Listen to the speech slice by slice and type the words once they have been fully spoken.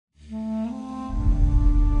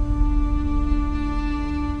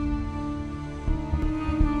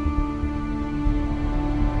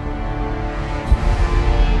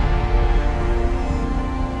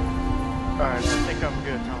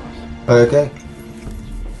Okay.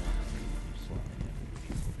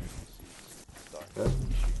 Good.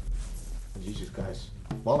 Jesus, guys.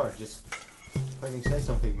 Waller, just fucking say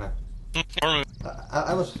something, man.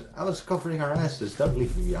 I was covering our asses. Don't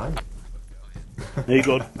leave me behind. Are you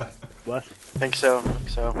good? What? Think so.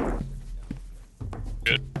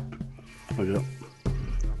 Good. Okay.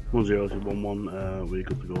 1011, we're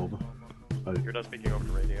good to go over. You're not speaking over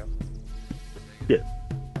the radio. Yeah.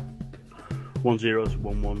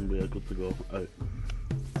 1011, we are good to go. Out.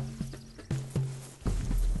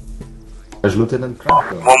 There's Lieutenant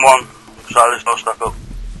Cranko. 1-1. Silas, no stuck up.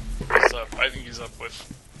 He's up. I think he's up with.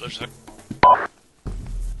 There's a.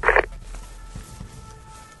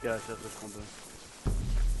 Yeah, it's just this company.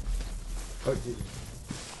 Oh, Jesus.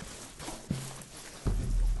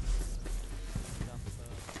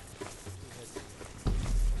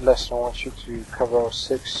 Less, I want you to cover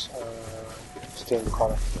 6, stay in the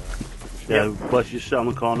corner. Yeah, plus you sit on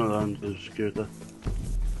the corner and there's security.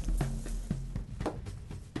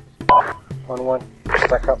 1-1,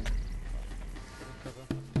 stack up.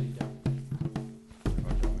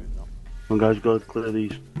 One guy's got to clear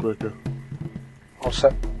these clicker. All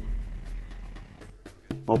set.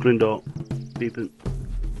 Opening door. Peeping.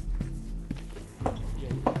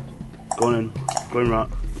 Going in. Going right.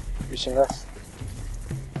 Facing left.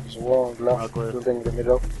 There's a wall on the left, Right, clear. building in the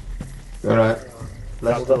middle. Alright. Right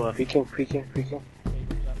Left. to the left. Peeking.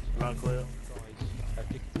 Right clear.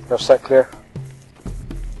 Left side clear.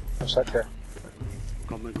 Left side clear.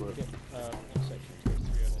 Company clear.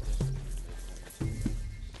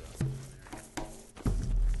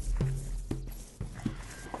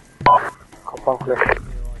 Compound clear.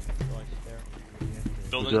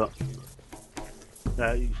 Building. What's that?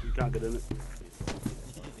 Yeah, you can't get in it.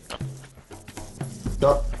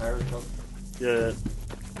 Dot. Herrick, dot. Yeah.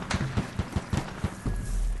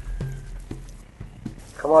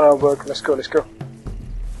 Come on, Albert, let's go.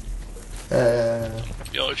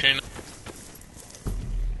 Yellow chain.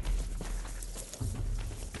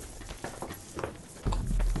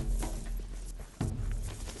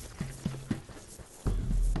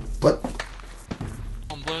 What?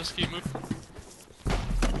 On blast, keep moving.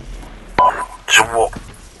 So what?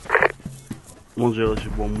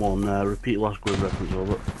 1011, repeat last grid reference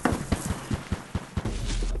over.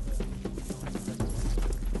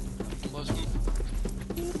 Blast move.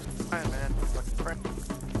 Fine, man. Fucking crap.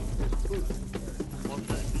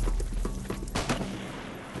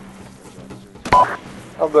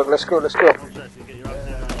 Albert, let's go. One second, get your ass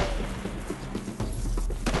down.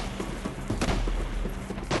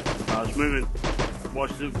 It's moving.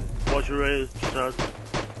 Watch your ears, stars.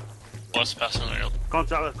 Blast passing on the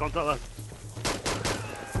Contact left. Contact down.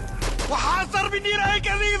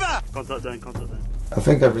 I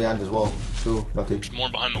think they're behind as well. Too, Knotty. There's more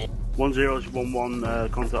behind the wall. 1011,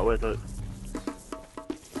 contact way out.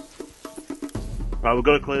 Right, we've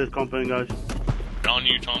got to clear this compound, guys. On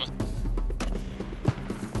you, Thomas.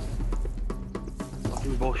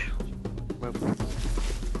 Fucking bush.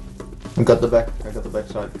 I got the back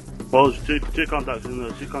side. Well, there's two contacts in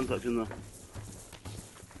there.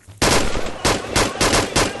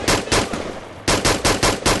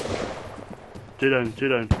 Two down.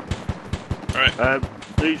 Alright.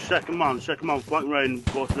 The second man, flank rain,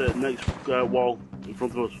 go to the next wall in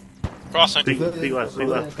front of us. Crossing. Peek left.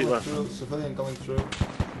 Civilian coming through.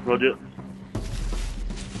 Roger.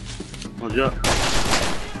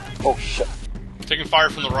 Oh shit. Taking fire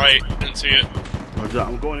from the right. Didn't see it. Roger.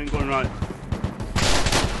 I'm going right.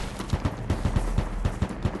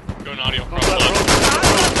 Go Knotty. I'll cross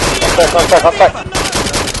left. Contact.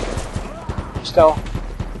 He's down.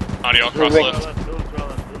 Knotty, I'll cross Moving. left.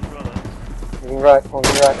 Moving right.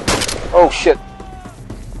 Oh shit.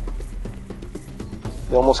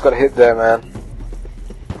 You almost got a hit there, man.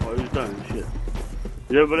 Oh, who's down? Shit.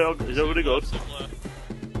 Is everybody good? Left.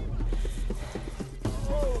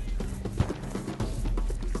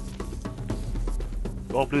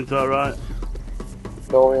 Opening to our right.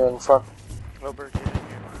 Doorway in front. Albert, get in here.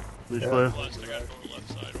 This Yeah. clear. Blast, I got door left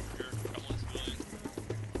side over here. Got one civilian.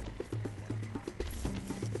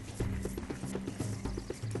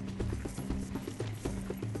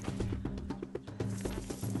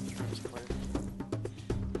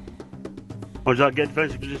 Watch that, get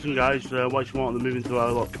defensive position, guys. Watch them out, they're moving to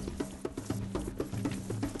our lock.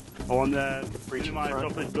 I want to Breaching minimize front.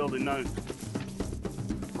 off this building now.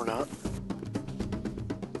 We're not.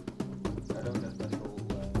 I don't have that whole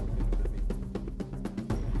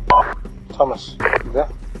Thomas, you there?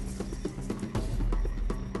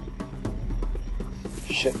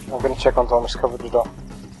 Shit, I'm gonna check on Thomas, cover the door.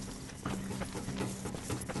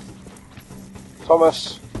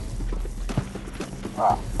 Thomas!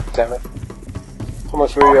 Ah. Damn it. How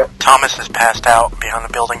much were you at? Thomas is passed out behind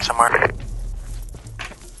the building somewhere.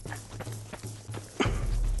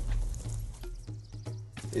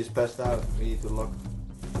 He's passed out. We need to look.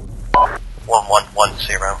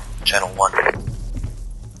 1110, channel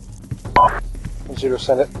 1. 0,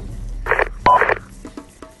 send it.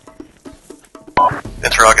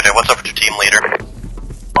 Interrogative, what's up with your team leader?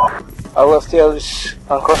 M.H.T.F is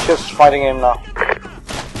unconscious, fighting him now.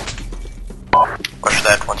 Push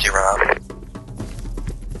that, 10 out.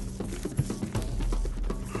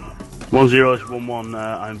 10-11,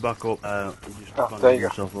 I'm back up. Just Oh, there you go.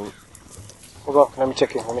 myself up. Hold on, let me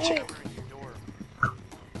check in. I'm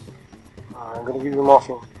gonna give you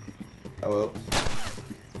morphine. I will.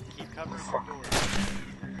 Keep covering your door.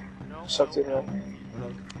 No, Something, the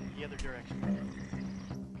other direction.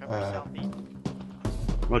 Cover southeast.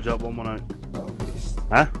 Roger, 118. Oh, please.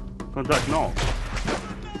 Huh? Contact north.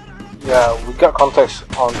 Yeah, we got contacts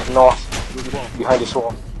on the north, With the wall. behind this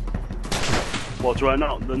wall. What's right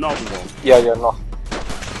now? The northern wall? Yeah, north.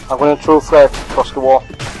 I'm gonna throw a flag across the wall.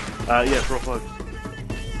 Yeah, for a flag.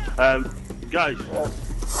 Guys,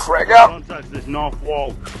 Frag out! contact this north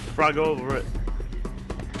wall. Frag over it.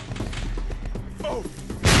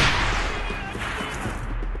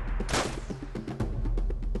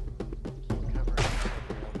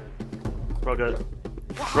 Frag it.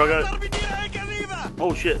 Frag it.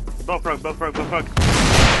 Oh shit. Bell frag.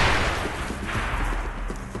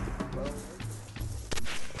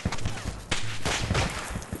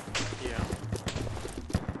 Yeah.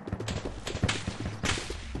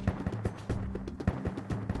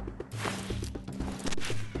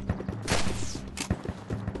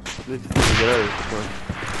 Need to get out of this.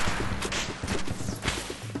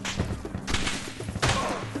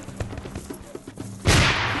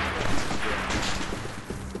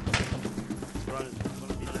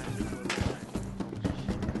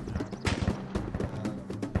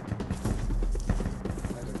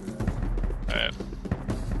 Alright.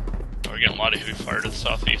 We're getting a lot of heavy fire to the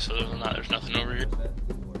southeast, other than that, there's nothing over here.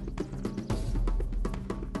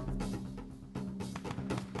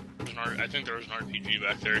 I think there was an RPG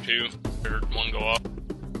back there too. I heard one go off.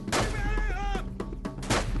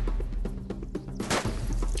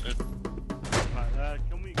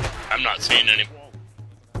 I'm not seeing any.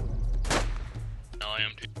 No, I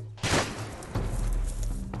am too.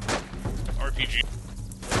 RPG.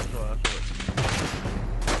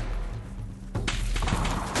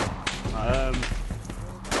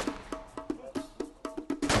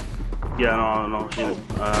 Yeah, no, I've seen it.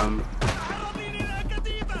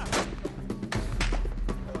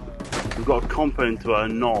 We've got a compound to our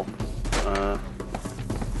north.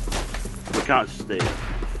 We can't stay.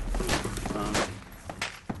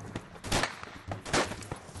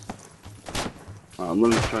 Let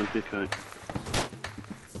me try and pick out.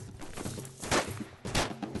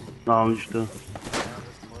 No, I'm just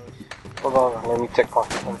Hold on, let me take one.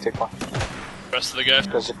 Rest of the guys.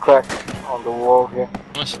 There's a crack on the wall here.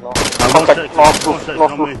 Nice. No. one Contact, sec, north one roof, sec,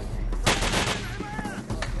 north on roof. me.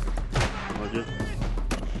 Roger.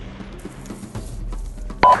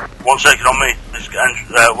 1 second on me. It's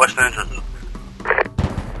western entrance.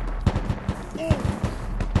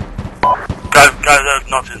 Guys,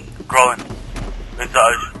 nothing. Crawling. Into the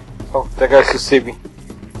house. Oh, that guy's a CB.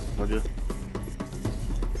 Roger.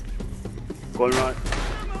 Going right.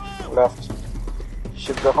 Left.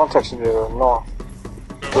 Ship got contacts in the north.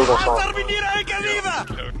 Building side.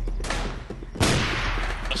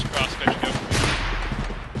 Let's cross, guys, go.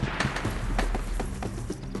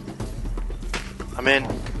 I'm in.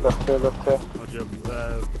 Left there. Roger.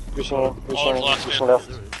 Pushing last left.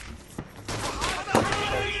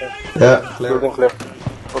 Yeah, clear. Building clear.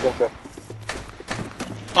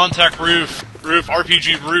 Contact roof.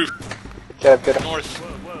 RPG roof. Get him. North.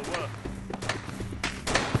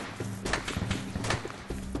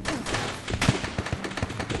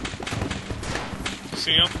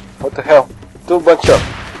 See him? What the hell? Do a bunch up.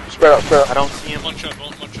 Spread out. I don't see him. Bunch up.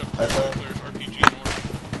 I thought- There's RPG north.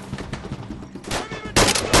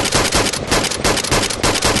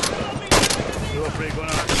 Two or three going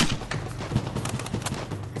out.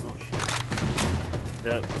 Oh shit.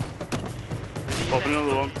 Yep. Pop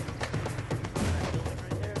another one.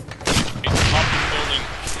 He's top of the building.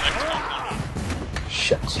 Next compound.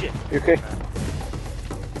 Shit. You okay?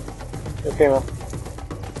 You okay, man?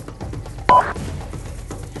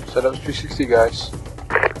 So that was 360, guys.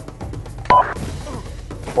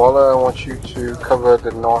 Waller, I want you to cover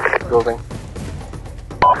the north building.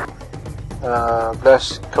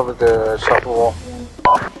 Bless, cover the south wall.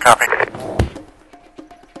 Copy.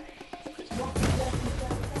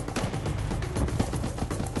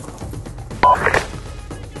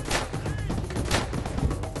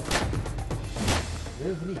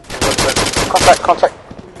 Contact.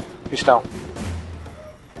 He's down.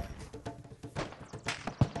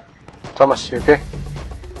 Thomas, you okay?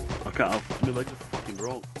 I can't help. My legs are fucking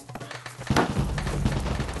broke.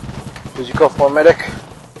 Did you go for a medic?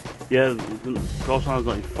 Yeah, the call sign's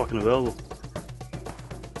not even fucking available.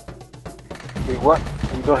 Wait, what?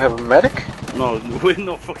 You don't have a medic? No, we're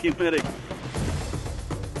not fucking medic. I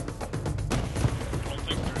don't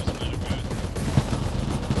think there is a medic guy.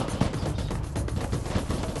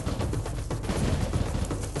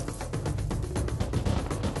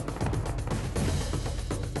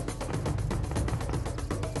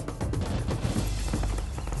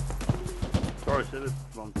 Sorry, I said it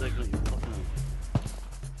wrong. Taking it, you fucking.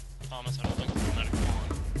 Thomas, I don't think there's a medic on.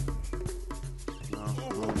 No.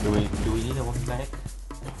 Do we need a one medic?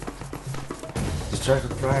 Just try to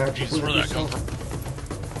try out to Jesus, put where it did that come yourself.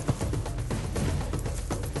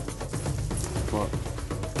 from? What?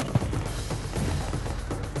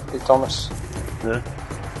 Hey, Thomas. Yeah?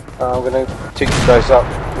 I'm gonna take you guys up.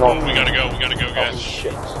 No. Oh, we gotta go, Oh, guys.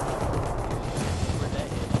 shit.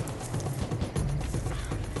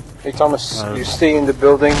 Hey, Thomas, you stay in the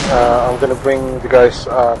building. I'm gonna bring the guys,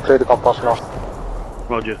 clear the compound now.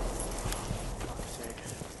 Roger.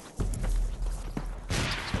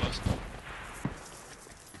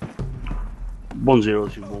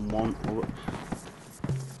 10211. Over.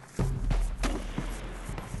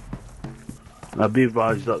 Be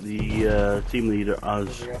advised that the team leader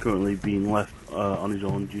has currently been left on his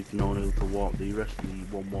own due to not able to walk. The rest of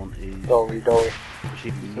the 1-1 is Don't worry.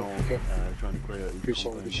 proceeding north, Okay. trying to clear out his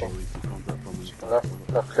Pushing. contact from his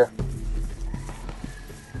Left clear.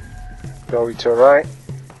 Dory to the right.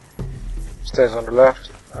 Stairs on the left.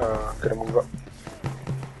 Gonna move up.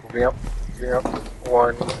 Moving up.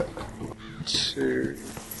 1, 2,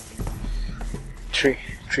 3.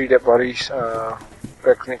 3 dead bodies.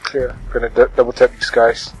 Balcony clear. Gonna double tap these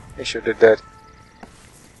guys. Make sure they're dead.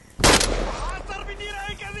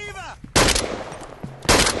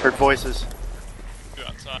 Heard voices. Go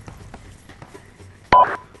outside.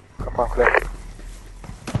 Compound clear.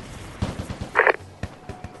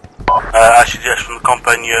 I suggest from the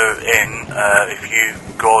compound you're in, if you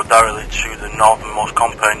go directly to the northernmost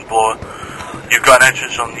compound below, you've got an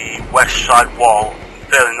entrance on the west side wall.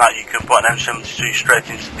 Failing that, you can put an M72 straight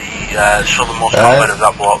into the southernmost compound of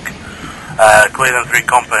that block. Clear them 3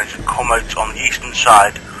 compounds and come out on the eastern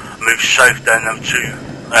side, move south down them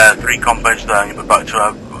 3 compounds down, you'll be back to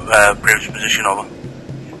our previous position. Over.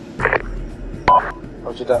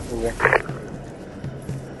 Roger that, moving.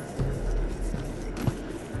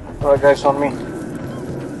 Alright guys, on me.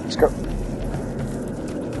 Let's go.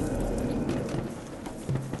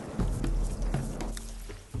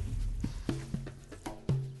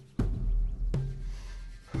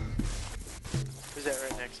 Who's that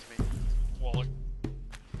right next to me? Waller.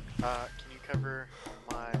 Can you cover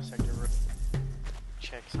my sector roof?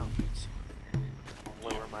 Check something.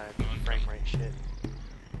 Lower my frame rate shit.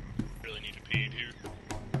 Really need to pee, dude.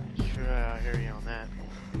 Sure, I hear you on that.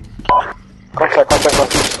 Contact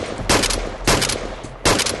northeast.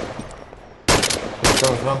 What's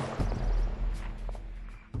going wrong?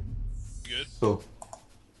 Good? Cool.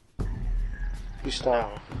 He's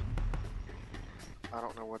down. I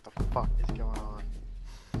don't know what the fuck is going on.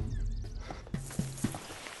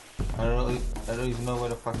 I don't even know where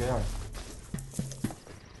the fuck they are.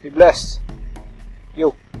 Be blessed.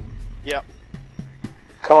 You. Yep.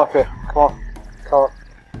 Come up here. Come on. Come up.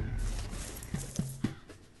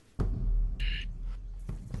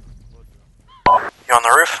 You on the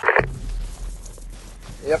roof?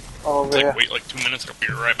 Yep. I'm over Like, here. wait like 2 minutes, I'll be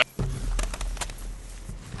right back.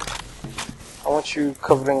 I want you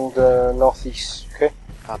covering the northeast. Okay.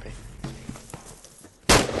 Copy.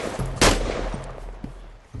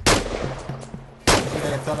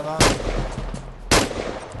 Anything I thought about?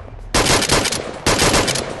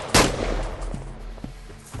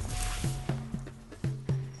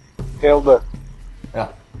 Hilbert.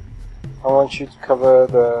 Yeah. I want you to cover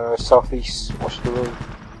the southeast. Watch the road.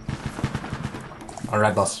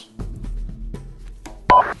 Alright, boss. Be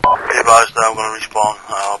advised that I'm going to respawn.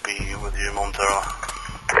 I'll be with you momentarily.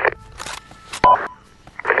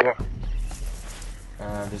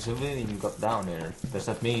 Yeah. The civilian got down there. Does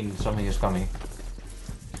that mean something is coming?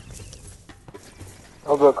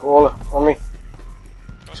 Hilbert, Waller, on me.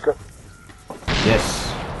 Let's go. Yes.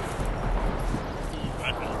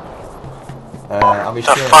 I'll be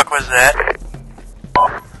The sure. fuck was that?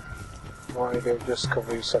 Why they just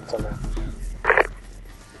cover your center, man.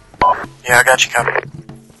 Yeah, I got you covered.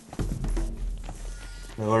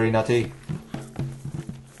 Don't worry, Knotty.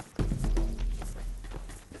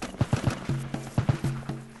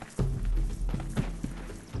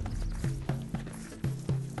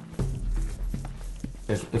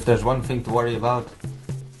 If there's one thing to worry about,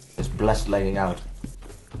 it's Blessed laying out.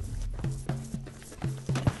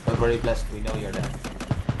 Don't worry, Blessed, we know you're there.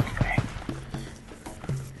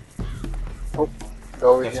 Oh,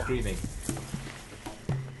 over They're here. screaming.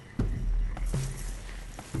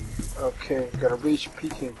 Okay, gotta reach,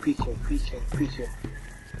 peeking.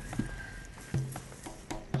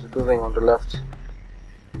 There's a building on the left.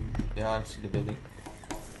 Yeah, I see the building.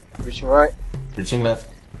 Reaching right. Reaching left.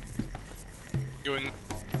 Going.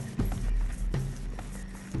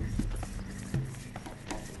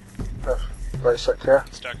 Left. Right side clear.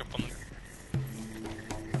 Stack up on the.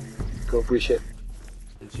 Go breach it.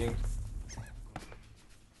 Reaching.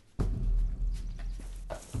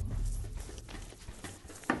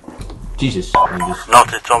 Jesus, I'm just...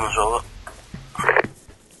 Knotty, Thomas, over.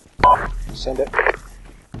 Send it.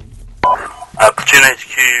 Platoon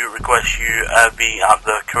HQ requests you be at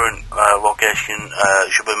the current location.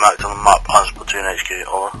 Should be marked on the map as Platoon HQ,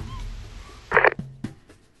 over.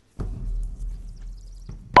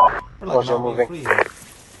 We're like Roger, now being moving. free here.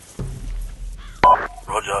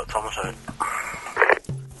 Roger, Thomas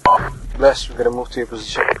out. Bless, we're gonna move to your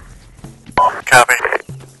position. Copy.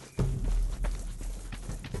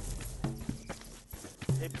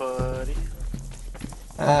 Hey, buddy.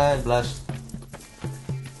 And Blessed.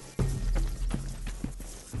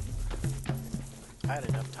 I had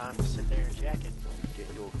enough time to sit there and jack it. Get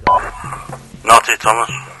your gun. Knotty, Thomas.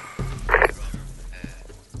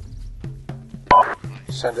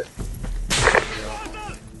 Send it.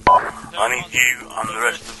 I need you and the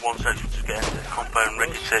rest of one section to get into the compound.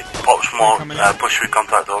 Ricky, take pop smoke, push through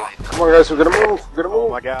contact, over. Come on, guys, we're gonna move. Oh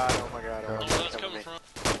my god, oh my god. Let's come from.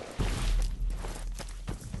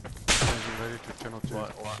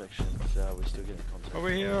 Right, all sections, we're still getting contact. Over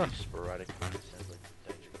here. Sporadic, sounds like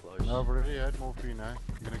danger close. Over here, I'd move for you now.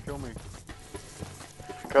 You're gonna kill me.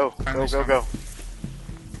 Go.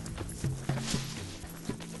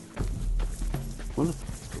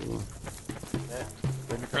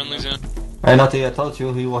 Friendly's in. Hey Knotty, I told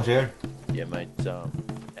you he was here. Yeah, mate, out.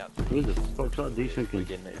 Who's it? Stop that decent.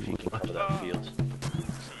 Again, if you can cover that field.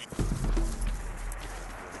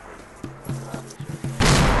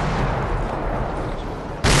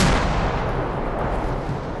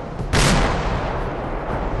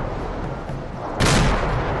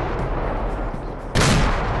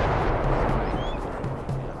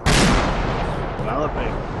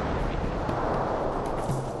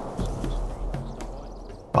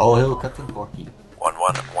 All hail Captain Porky.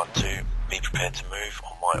 1112, be prepared to move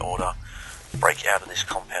on my order. Break out of this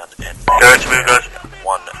compound and Go to move, guys.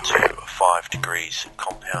 125 degrees,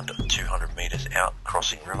 compound 200 meters out,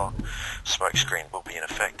 crossing river. Smoke screen will be in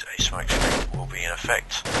effect. A smoke screen will be in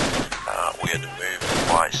effect. We are to move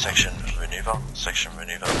by section maneuver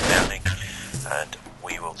bounding, and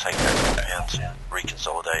we will take that compound,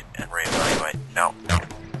 reconsolidate and reevaluate. Out.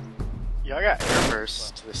 Yeah, I got air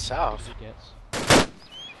bursts to the south.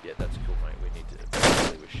 Yeah, that's cool, mate. We need to.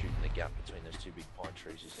 Basically, we're shooting the gap between those two big pine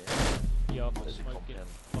trees, you see? Yeah, I'm There's a smoking.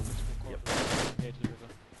 compound. Yep. Compared to the river.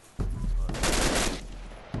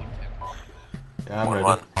 Yeah, I'm ready.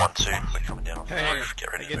 1112, we're coming down on the Hey, roof. Get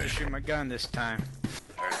I ready to get to move. shoot my gun this time.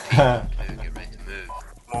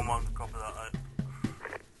 One, copy that out.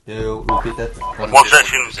 You repeat that? One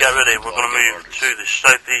section, get ready. We're going to move to the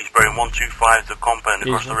southeast, bearing 125, the compound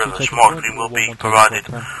across the river. Smoke screen will be provided.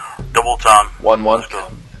 Double time. 1-1. Let's go.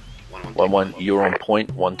 1-1, you're on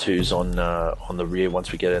point. 1-2's on the rear.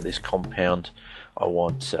 Once we get out of this compound, I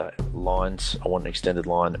want lines. I want an extended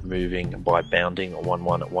line moving by bounding.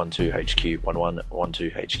 1-1 at 12 HQ. 1-1 at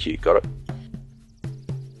 12 HQ. Got it?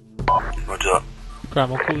 Roger that.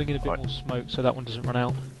 Graham, I'm calling in a bit more smoke so that one doesn't run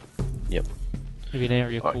out. Yep. Maybe an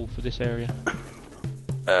area Right. call for this area.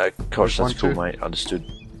 Gosh, that's cool, 1-2. mate. Understood.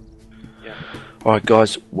 Yeah. Alright,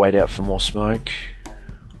 guys, wait out for more smoke.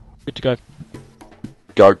 Good to go.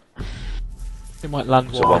 Go. It might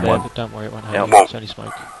land So while we're there, 1-1. but don't worry, it won't Out. hurt you. It's only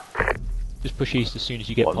smoke. Just push east as soon as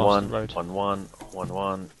you get past 1-1. the road. 1-1.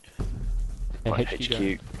 1-1. Yeah, Right, HQ.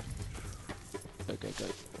 HQ. Go, go, go.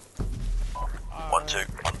 1-2.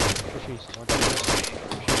 Push east.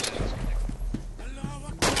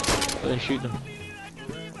 But then shoot them.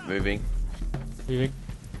 Moving. Moving.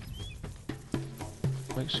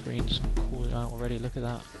 Smoke screens. Call it out already, look at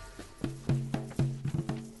that.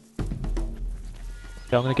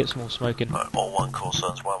 Yeah, I'm gonna get some more smoke in. All 1 call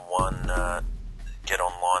signs, 1-1, get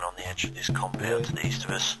online on the edge of this compound to the east of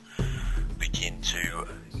us. Begin to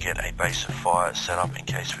get a base of fire set up in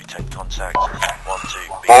case we take contact.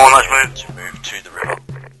 1-2, be let's prepared to move to the river.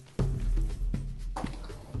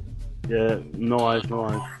 Yeah, no eyes, no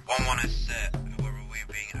eyes. 1-1 is set. However, we're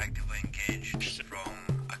being actively engaged from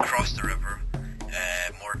across the river.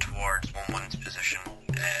 more towards 1-1's position.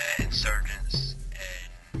 Insurgents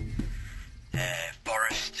in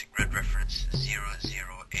Forest, grid reference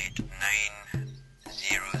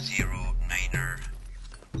 0089009009er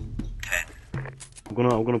 10.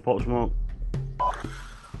 I'm gonna pop smoke.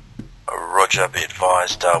 Roger, be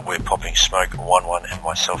advised, we're popping smoke. 1-1 and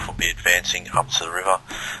myself will be advancing up to the river.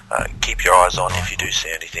 Keep your eyes on. If you do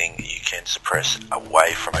see anything, you can suppress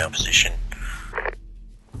away from our position.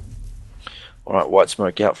 Alright, white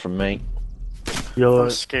smoke out from me. I'm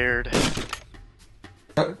scared.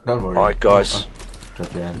 Don't worry. Alright guys,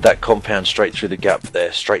 Drop your hand. that compound straight through the gap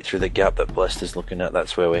there, straight through the gap that Blessed is looking at,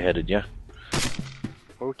 that's where we're headed, yeah?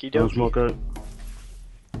 Okie Don't dokie. smoke out.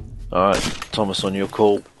 Alright, Thomas on your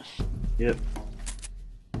call. Yep.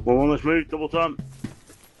 1-1, let's move. Double time.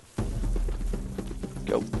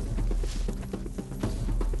 Go.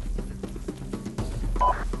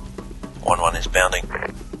 1-1 is bounding.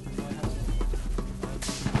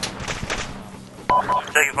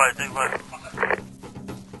 Take fire, take fire.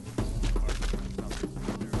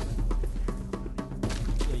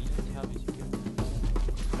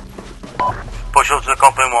 Push up to the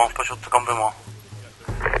compound wall, push up to the compound wall.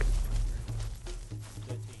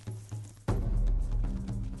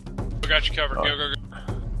 We got you covered. Go, go,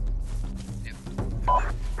 go.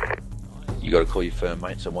 You gotta call your firm,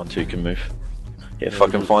 mate, so 1-2 can move. Yeah,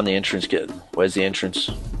 fucking find the entrance, where's the entrance?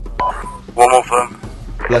 1 more firm.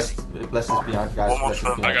 Bless is behind, guys. One more Bless is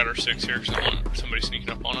firm. behind. I got our 6 here because I want somebody sneaking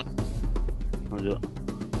up on it. We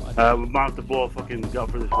might have to blow a fucking gap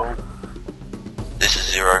for this wall. This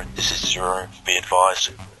is 0, be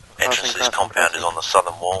advised. Entrance to this compound is on the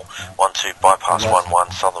southern wall. 1-2, bypass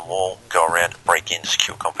 1-1, southern wall, go around, break in,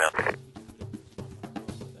 secure compound.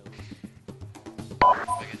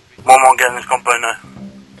 1-1, get in this compound now.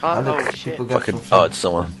 Oh shit. Fucking, oh, it's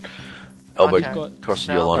someone. Elbow Contact.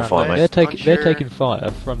 crossing your line of South. fire, mate. They're taking fire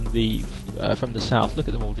from the south. Look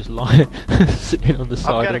at them all just lying, sitting on the I've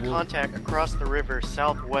side got a of the wall. contact across the river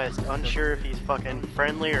southwest, unsure if he's fucking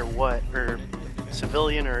friendly or what, or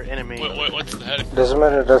civilian or enemy. What's the heading? Doesn't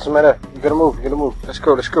matter, doesn't matter. You gotta move, you gotta move. Let's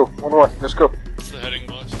go, let's go. 1-1, let's go. What's the heading,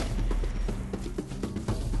 boss?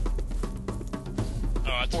 Oh,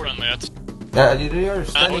 that's friendly. That's Yeah, you're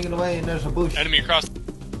standing in the way and there's a bush. enemy across.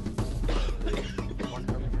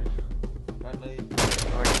 Friendly.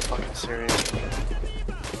 Are you fucking serious?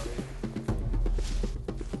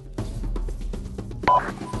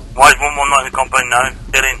 Why is 1-1 not in the compound now?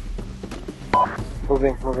 Get in.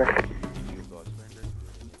 Moving, moving.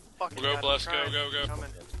 Fucking Go, God, Bless, go, Christ, go, go.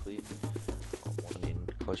 coming. That's clear. One in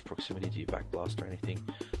close proximity, do you back blast or anything?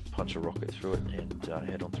 Punch a rocket through it and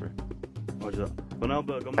head on through. Roger that.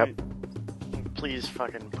 Banalberg on me. Please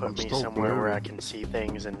fucking put I'm me still somewhere there. where I can see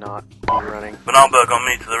things and not be running. Banalberg on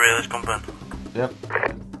me to the rear of this compound. Yep.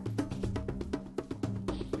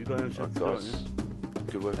 You got him sent to Guys, join,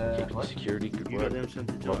 good work, keeping what? security, good yeah? You work. got them sent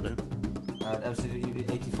to join, yeah?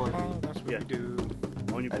 MCD 84. That's what Yeah. we do.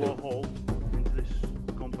 When you I blow a do. hole into this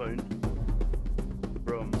compound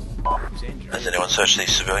from... Who's injured? Has anyone searched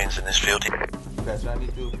these civilians in this field? Okay, so I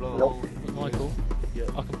need to blow a Nope. hole. Michael, Yeah.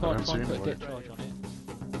 I can try and put a anymore. deck charge on it.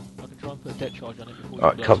 I can try and put a deck charge on it before you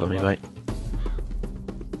Alright, blow cover it me, all mate. up.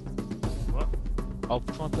 What? I'll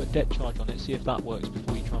try and put a deck charge on it, see if that works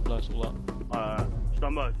before you try and blow us all up.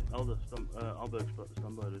 Stand by. Elder, Alberg,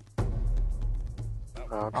 stand by, dude.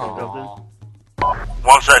 Aww.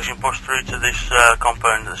 One section push through to this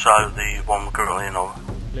compound at the side of the one we're currently in over.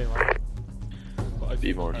 Clear, right? Got a Be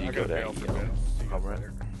view. more, do you got a comrade?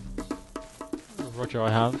 Roger, I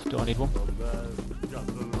have. Do I need one? Jump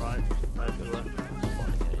to the right, right to the left.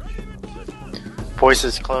 Voice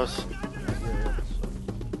is close.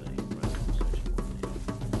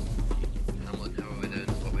 Hamlet, how are we doing?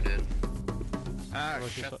 What are we doing? Ah, Roger,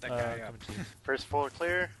 shut that guy up. coming to you. First floor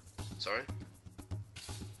clear. Sorry?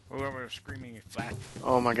 Whoever was screaming it flat.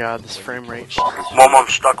 Oh my god, this frame rate. 1-1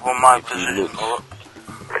 stuck on my position. look. Over.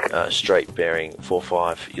 Straight bearing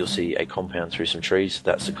 4-5, you'll see a compound through some trees.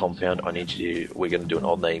 That's the compound. I need you to, we're going to do an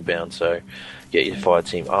alternating bound, so get your fire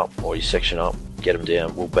team up or your section up, get them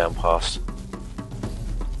down, we'll bound past.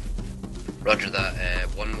 Roger that.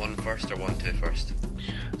 1-1 first or 1-2 first?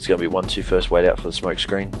 It's going to be 1-2 first, wait out for the smoke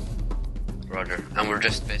screen. Roger. And we're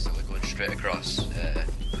just basically going straight across.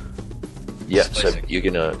 Yeah, so Splicing. you're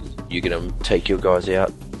gonna take your guys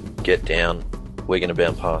out, get down, we're gonna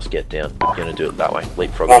bound past, get down, we're gonna do it that way,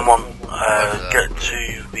 leapfrog. 1-1, get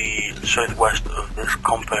to the southwest of this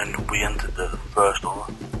compound. We entered the first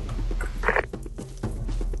over.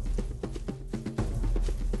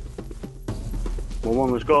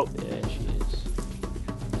 One, let's go. Yeah, she is.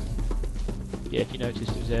 Yeah, if you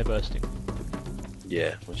noticed, it was air bursting.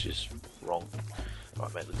 Yeah, which is wrong.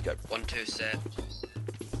 Right, mate, let's go. 1-2 set.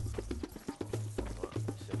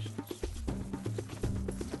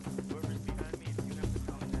 Whoever's behind me, if you have to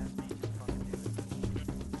come past me, just fucking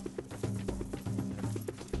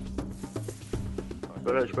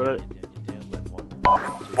do it. Spread out.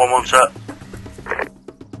 1-1 set.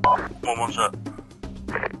 1-1 set.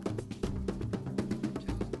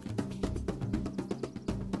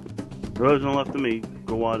 The road's on the left of me,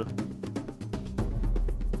 go wider.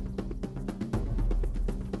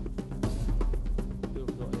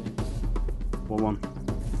 One.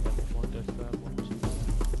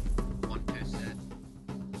 1-2 set.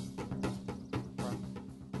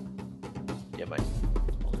 Yeah, mate.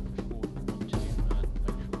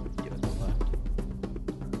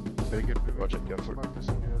 Very good. Roger, go for it. Marcus,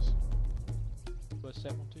 yes. First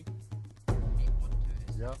set, 1-2.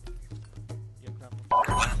 Yeah.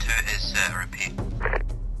 1-2 is set, repeat.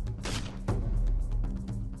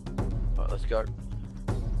 Alright, let's go.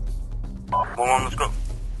 1-1, let's go.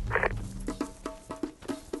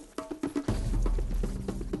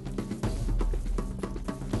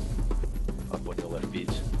 Up on your left,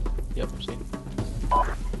 beats. Yep, I'm seeing.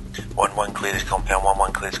 1-1 clear this compound,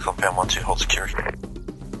 1-1 clear this compound, 1-2 hold security.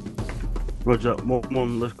 Roger,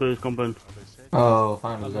 1-1, let's clear this compound. Oh,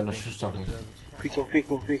 finally, then I should start here.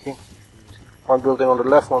 Peeking. One building on the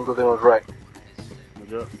left, one building on the right.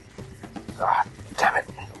 Roger. Ah, damn it.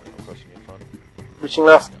 I'm crossing in front. Reaching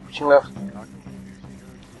left.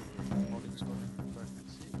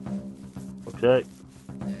 Okay.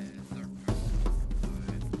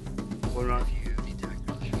 One right.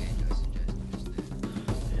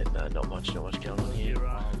 Yeah, no, not much going on here.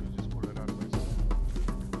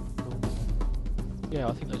 Yeah,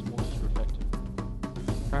 I think those mortars are effective.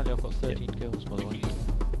 Apparently I've got 13 kills, by the way.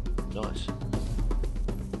 Nice.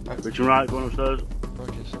 Reaching right, going upstairs.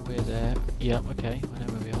 Roger, so we're there. Yeah, okay, I know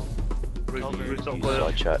where we are. Rooftop clear.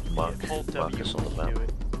 Side chat, Marcus on the map.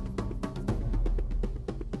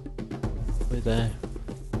 We're there.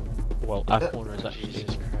 Well, our corner is actually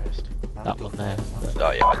Jesus Christ. that one there.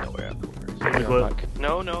 Oh yeah, I know where our corner is. Clear. Go back.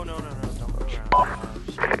 No, don't go around.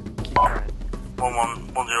 Just keep trying.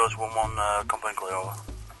 1-1, 1-0 to 1-1, compound clear, over.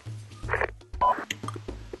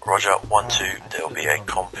 Roger, 1-2, there will be a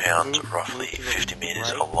compound roughly 50 metres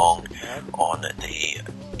along on the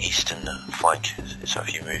eastern flank. So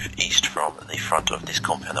if you move east from the front of this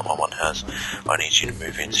compound that 1-1 has, I need you to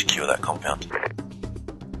move in, secure that compound.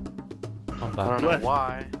 I'm I back. don't know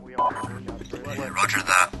why. We all got Yeah, roger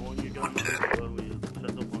that.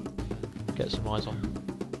 1-2. Get some eyes on.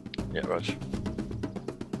 Yeah, Roger.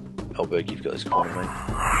 Elberg, you've got this corner, mate.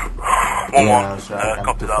 1-1, So I'm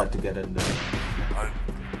copy too that. fat to get in there.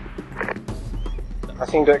 I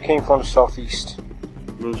think that came from the southeast.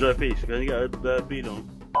 Run straight east, can you get a bead on?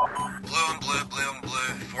 Blue and blue,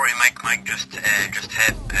 40 Mike, just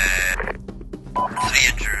hit, 3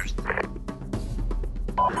 injured.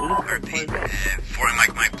 Repeat, 40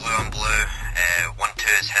 Mike, blue and blue,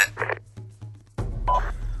 1-2 is hit.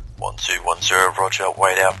 1210, roger,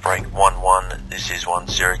 wait outbreak 1-1, this is 10,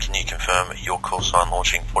 can you confirm your call sign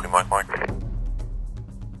launching 40 Mike? 1-1,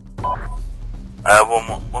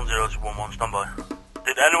 1-0 to 1-1, stand by.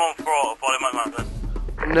 Did anyone throw a 40 Mike then?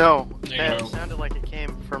 No, Yeah. that sounded like it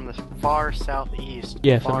came from the far southeast.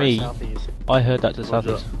 Yeah, for Far me, southeast. I heard that to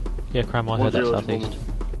Roger. southeast. Yeah, Cram, I heard that 1-0 to southeast.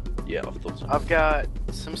 1-1. Yeah, I thought so. I've got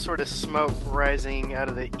some sort of smoke rising out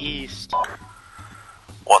of the east.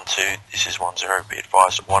 1-2, this is 10, be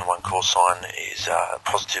advised 1-1 call sign is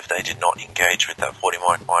positive they did not engage with that 40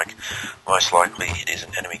 Mike. Most likely it is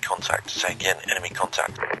an enemy contact. Say again, enemy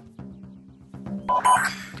contact.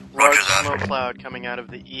 Large Roger that. smoke cloud coming out of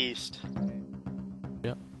the east.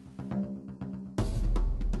 Yep.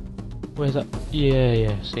 Where's that?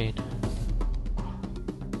 Yeah, seen.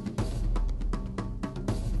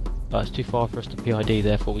 It's too far for us to PID,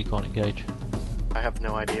 therefore we can't engage. I have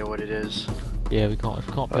no idea what it is. Yeah, we can't. If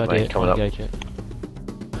we can't Right, PID mate, it, coming can't up. engage it.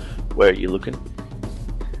 Where are you looking?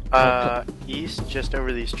 East, just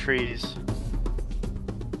over these trees. Is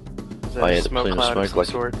that Oh a yeah, the smoke plume of cloud of smoke,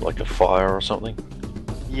 some sort? like a fire or something?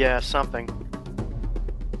 Yeah, something.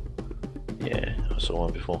 Yeah, I saw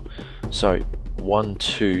one before. So,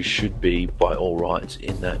 1-2 should be, by all rights,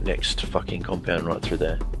 in that next fucking compound right through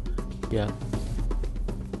there. Yeah.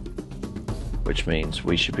 Which means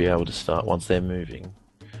we should be able to start, once they're moving,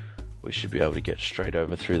 we should be able to get straight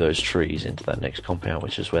over through those trees into that next compound,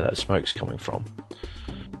 which is where that smoke's coming from.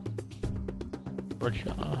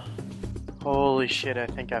 Roger. Holy shit, I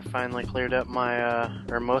think I finally cleared up my,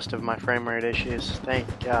 or most of my frame rate issues. Thank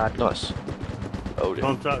God. Nice. Oh, dear.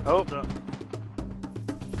 Contact, Oh. contact.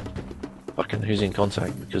 Fucking who's in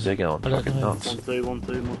contact? Because they're going I don't fucking know. nuts.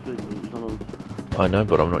 1-2, must be. I know,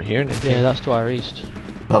 but I'm not hearing it. Yeah, that's to our east.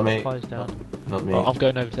 Not me. Pies down. Not me. I'm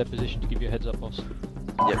going over to their position to give you a heads up, boss.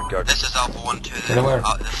 Yep, go. This is Alpha 1 to this is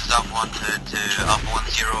Alpha 1 to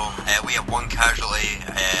Alpha 10. We have one casualty,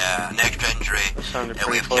 an extra injury.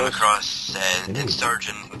 We have came across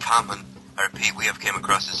insurgent encampment. I repeat, we have came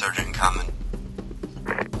across insurgent encampment.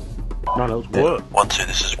 No, that was work. 1-2,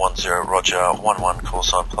 this is 1-0, roger. 1-1, call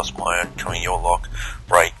sign plus my own, coming your lock.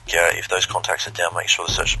 Break, if those contacts are down, make sure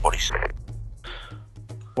to search the bodies.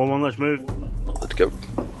 1-1, let's move. Let's go.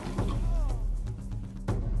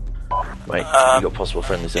 Mate, you got possible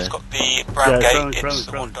friendlies there? He's got the brown gate, friendly, it's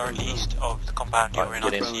the one directly east of the compound you're in. I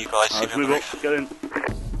can see you guys. Let's move up, get in.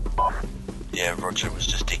 Yeah, roger, it was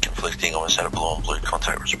just deconflicting. Almost had a blue on blue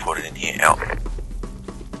contact was reported in here, out.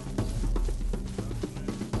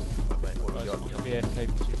 You'll be AFK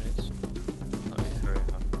for 2 minutes. I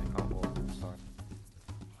can't walk, sorry.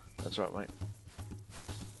 That's right, mate.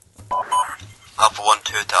 Alpha 1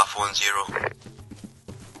 2 to Alpha 10.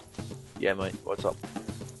 Yeah, mate, what's up?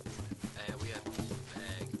 We had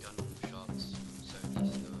gunshots, so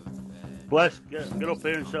east of... Bless, get up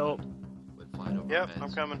here and set up. Yep,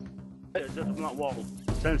 I'm coming. Yeah, set up on that wall.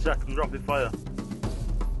 10 seconds, rapid fire.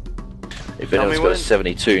 If anyone's got a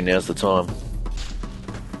 72, now's the time.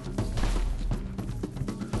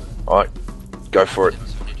 Alright, go for it.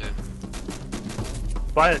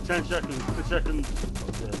 Fire, 10 seconds, 10 seconds.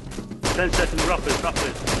 10 seconds, rapid.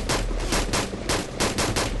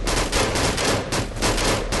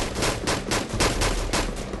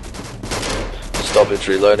 Stoppage,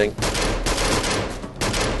 reloading.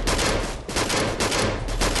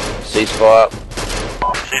 Ceasefire.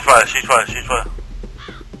 Ceasefire.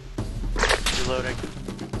 Reloading.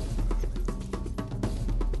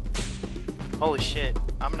 Holy shit,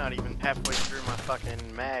 I'm not even halfway through my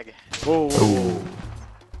fucking mag. Whoa.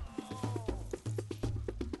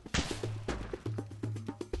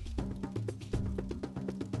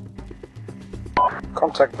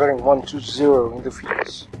 Contact bearing 120 in the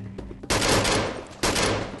fields.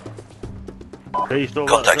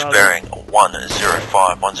 Contacts bearing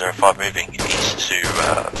 105 moving east to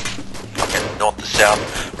fucking north to south,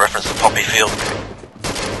 reference the poppy field.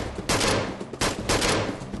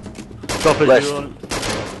 Stop it,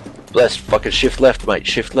 Bless, fucking shift left, mate,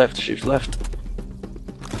 shift left.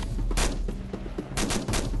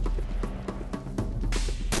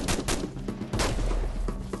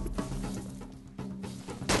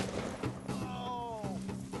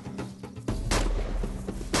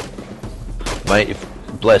 Mate,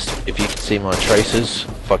 if you can see my traces,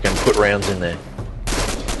 fucking put rounds in there.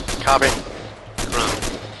 Copy.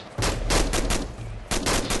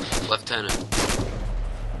 Lieutenant.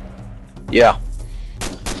 Yeah.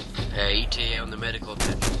 ETA on the medical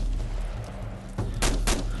attention.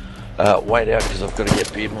 Wait out, because I've got to get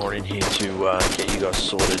Beardmore in here to get you guys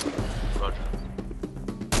sorted. Roger.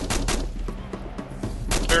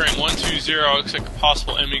 Bearing 120, looks like a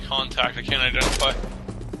possible enemy contact. I can't identify.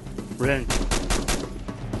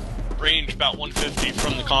 Range about 150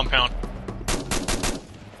 from the compound.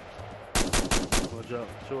 Watch out,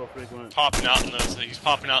 2 Popping out in those. He's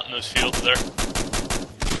popping out in those fields there.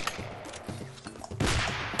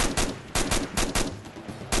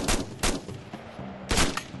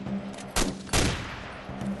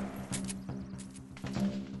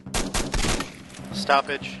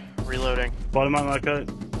 Stoppage. Reloading. Bottom out like that.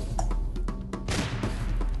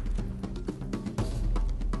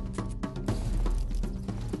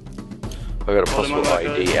 I've got a possible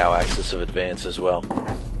ID, our axis of advance as well.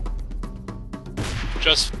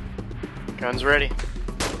 Just. Guns ready.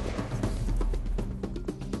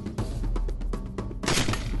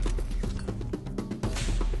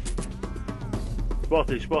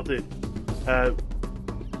 Spotted.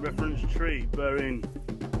 Reference tree bearing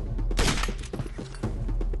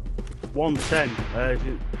 110.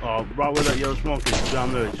 Right where that yellow smoke is,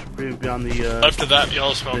 down there. It's behind the. Left of that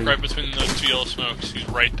yellow smoke, right between those two yellow smokes. He's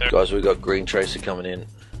right there. Guys, we got green tracer coming in.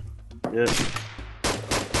 Yeah.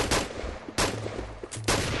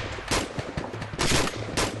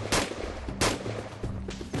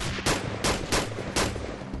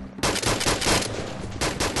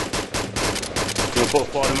 We'll put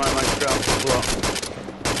 40 man like ground for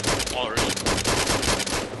Oh, really?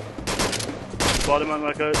 40 man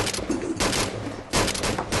like out.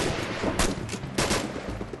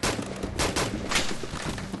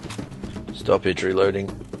 Stoppage, reloading.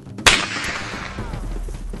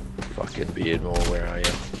 Fucking Beardmore, where are you?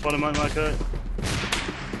 40 man like out.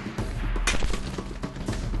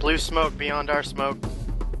 Blue smoke beyond our smoke.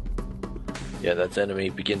 Yeah, that's enemy.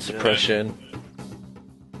 Begin suppression.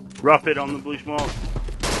 Rapid on the blue smoke.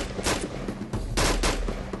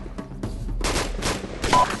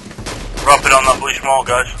 it on that blue small,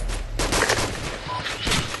 guys.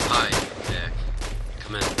 Hi,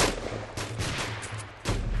 come in.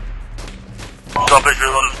 Stop it,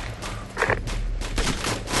 reloading.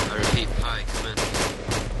 I repeat, hi, come in.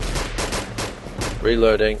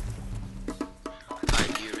 Reloading. Hi,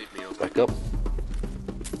 do you read me over? Back up.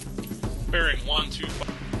 Bearing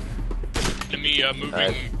 125. Enemy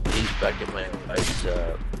moving He's back at my base.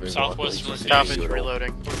 southwest north. Stoppage,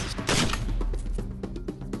 reloading.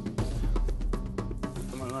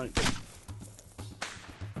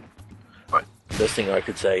 Right. Best thing I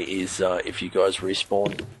could say is if you guys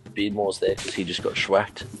respawn, Beardmore's there because he just got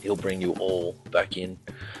schwacked. He'll bring you all back in.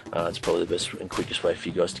 It's probably the best and quickest way for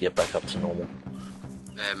you guys to get back up to normal.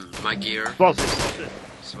 My gear. Boss.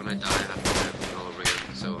 So when I die, I have to do everything all over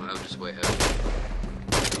again. So I'll just wait out.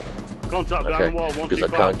 Contact Okay, down the wall, because I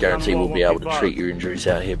can't guarantee we'll be able to treat your injuries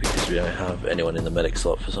out here because we don't have anyone in the medic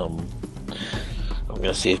slot for some. I'm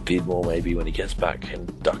going to see if Beardmore maybe when he gets back can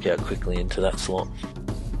duck out quickly into that slot.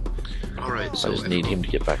 Alright, so I just need him to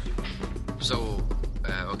get back. So,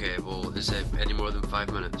 okay, well, is it any more than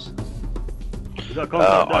 5 minutes? Is that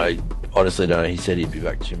contact down? I honestly don't know. He said he'd be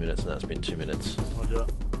back 2 minutes, and that's been 2 minutes. Roger.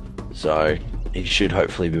 So he should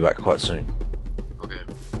hopefully be back quite soon. Okay.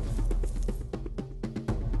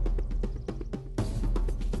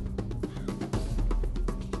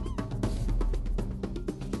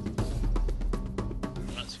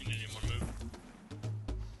 I'm not seeing anyone move.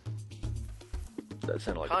 That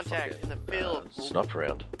sounded like Contact a in the fucking, field. snuff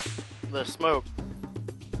round. The smoke.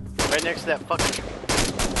 Right next to that fucking...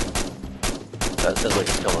 That sounds like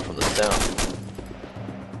it's coming from the south.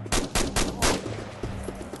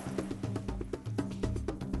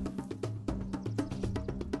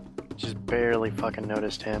 Just barely fucking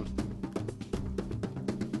noticed him.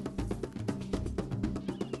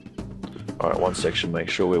 Alright, one section, make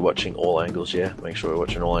sure we're watching all angles, yeah? Make sure we're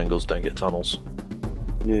watching all angles, don't get tunnels.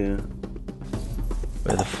 Yeah.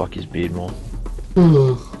 Where the fuck is Beardmore?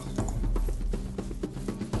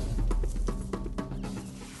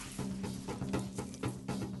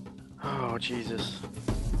 Oh, Jesus.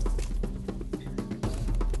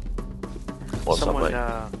 What's up, mate?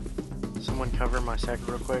 Someone cover my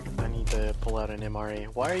sector real quick. I need to pull out an MRE.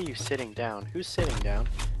 Why are you sitting down? Who's sitting down?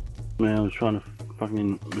 Man, I was trying to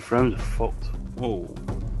fucking... My frames are fucked. Whoa.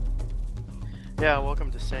 Yeah, welcome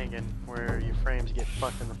to Sangan, where your frames get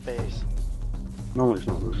fucked in the face. No, it's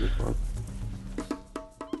not really fun.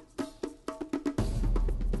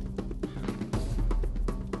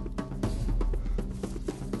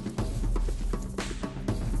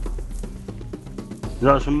 Is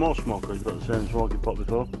that some more smoke or is that the same smoke you popped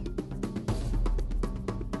before?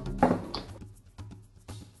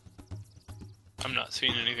 I'm not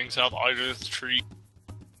seeing anything south either of the tree.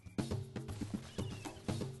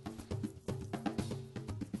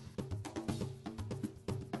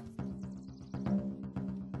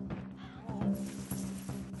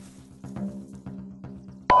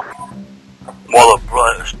 Waller,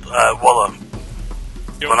 Waller.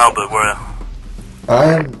 When Albert, where are you? I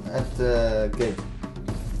am at the gate.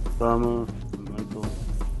 ArmA, Michael.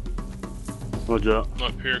 Roger. I'm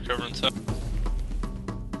up here covering south.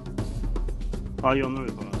 Are you on the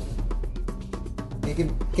roof?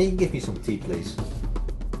 Can you give me some tea, please?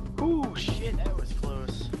 Ooh, shit, that was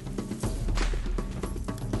close.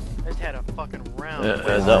 I just had a fucking round that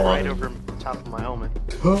right one. over top of my helmet.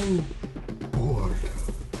 Oh, bored.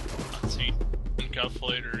 Let's see. Cuff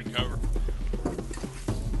later and cover.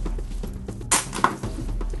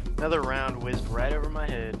 Another round whizzed right over my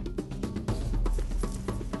head.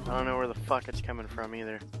 I don't know where the fuck it's coming from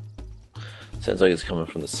either. Sounds like it's coming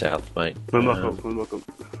from the south, mate. Come back up.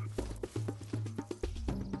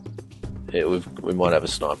 Yeah, we might have a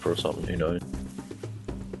sniper or something, who knows.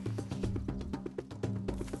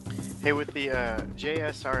 Hey, with the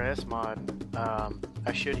JSRS mod,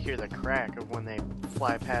 I should hear the crack of when they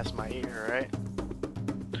fly past my ear, right?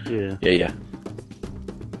 Yeah. Yeah.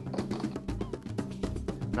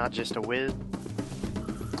 Not just a whiz.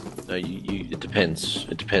 No, it depends.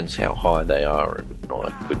 It depends how high they are and all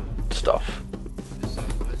that good stuff.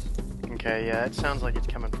 Okay, yeah, it sounds like it's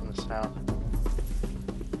coming from the south.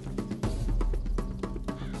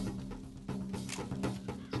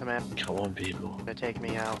 So man, Come on, people. gonna take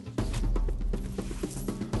me out.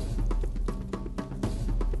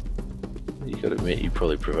 You gotta admit, you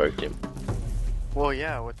probably provoked him. Well,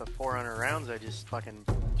 yeah, with the 400 rounds I just fucking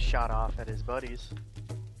shot off at his buddies.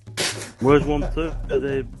 Where's 1-2?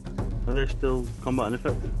 Are they still combat and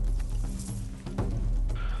effective?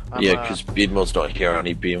 Yeah, because Beardmore's not here. I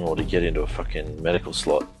need Beardmore to get into a fucking medical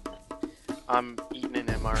slot. I'm eating an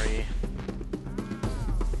MRE.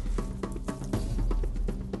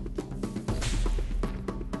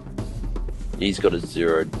 He's got a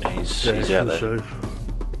 0. He's out there. Safe.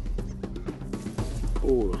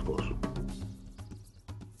 Oh, that's close.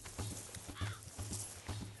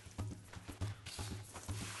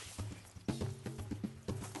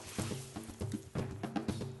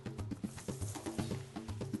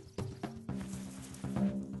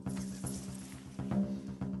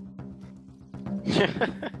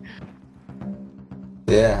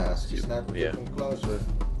 Yeah, he's never getting closer.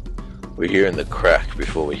 We're hearing the crack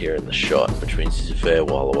before we're hearing the shot, which means he's a fair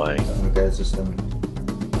while away. Okay, it's just him.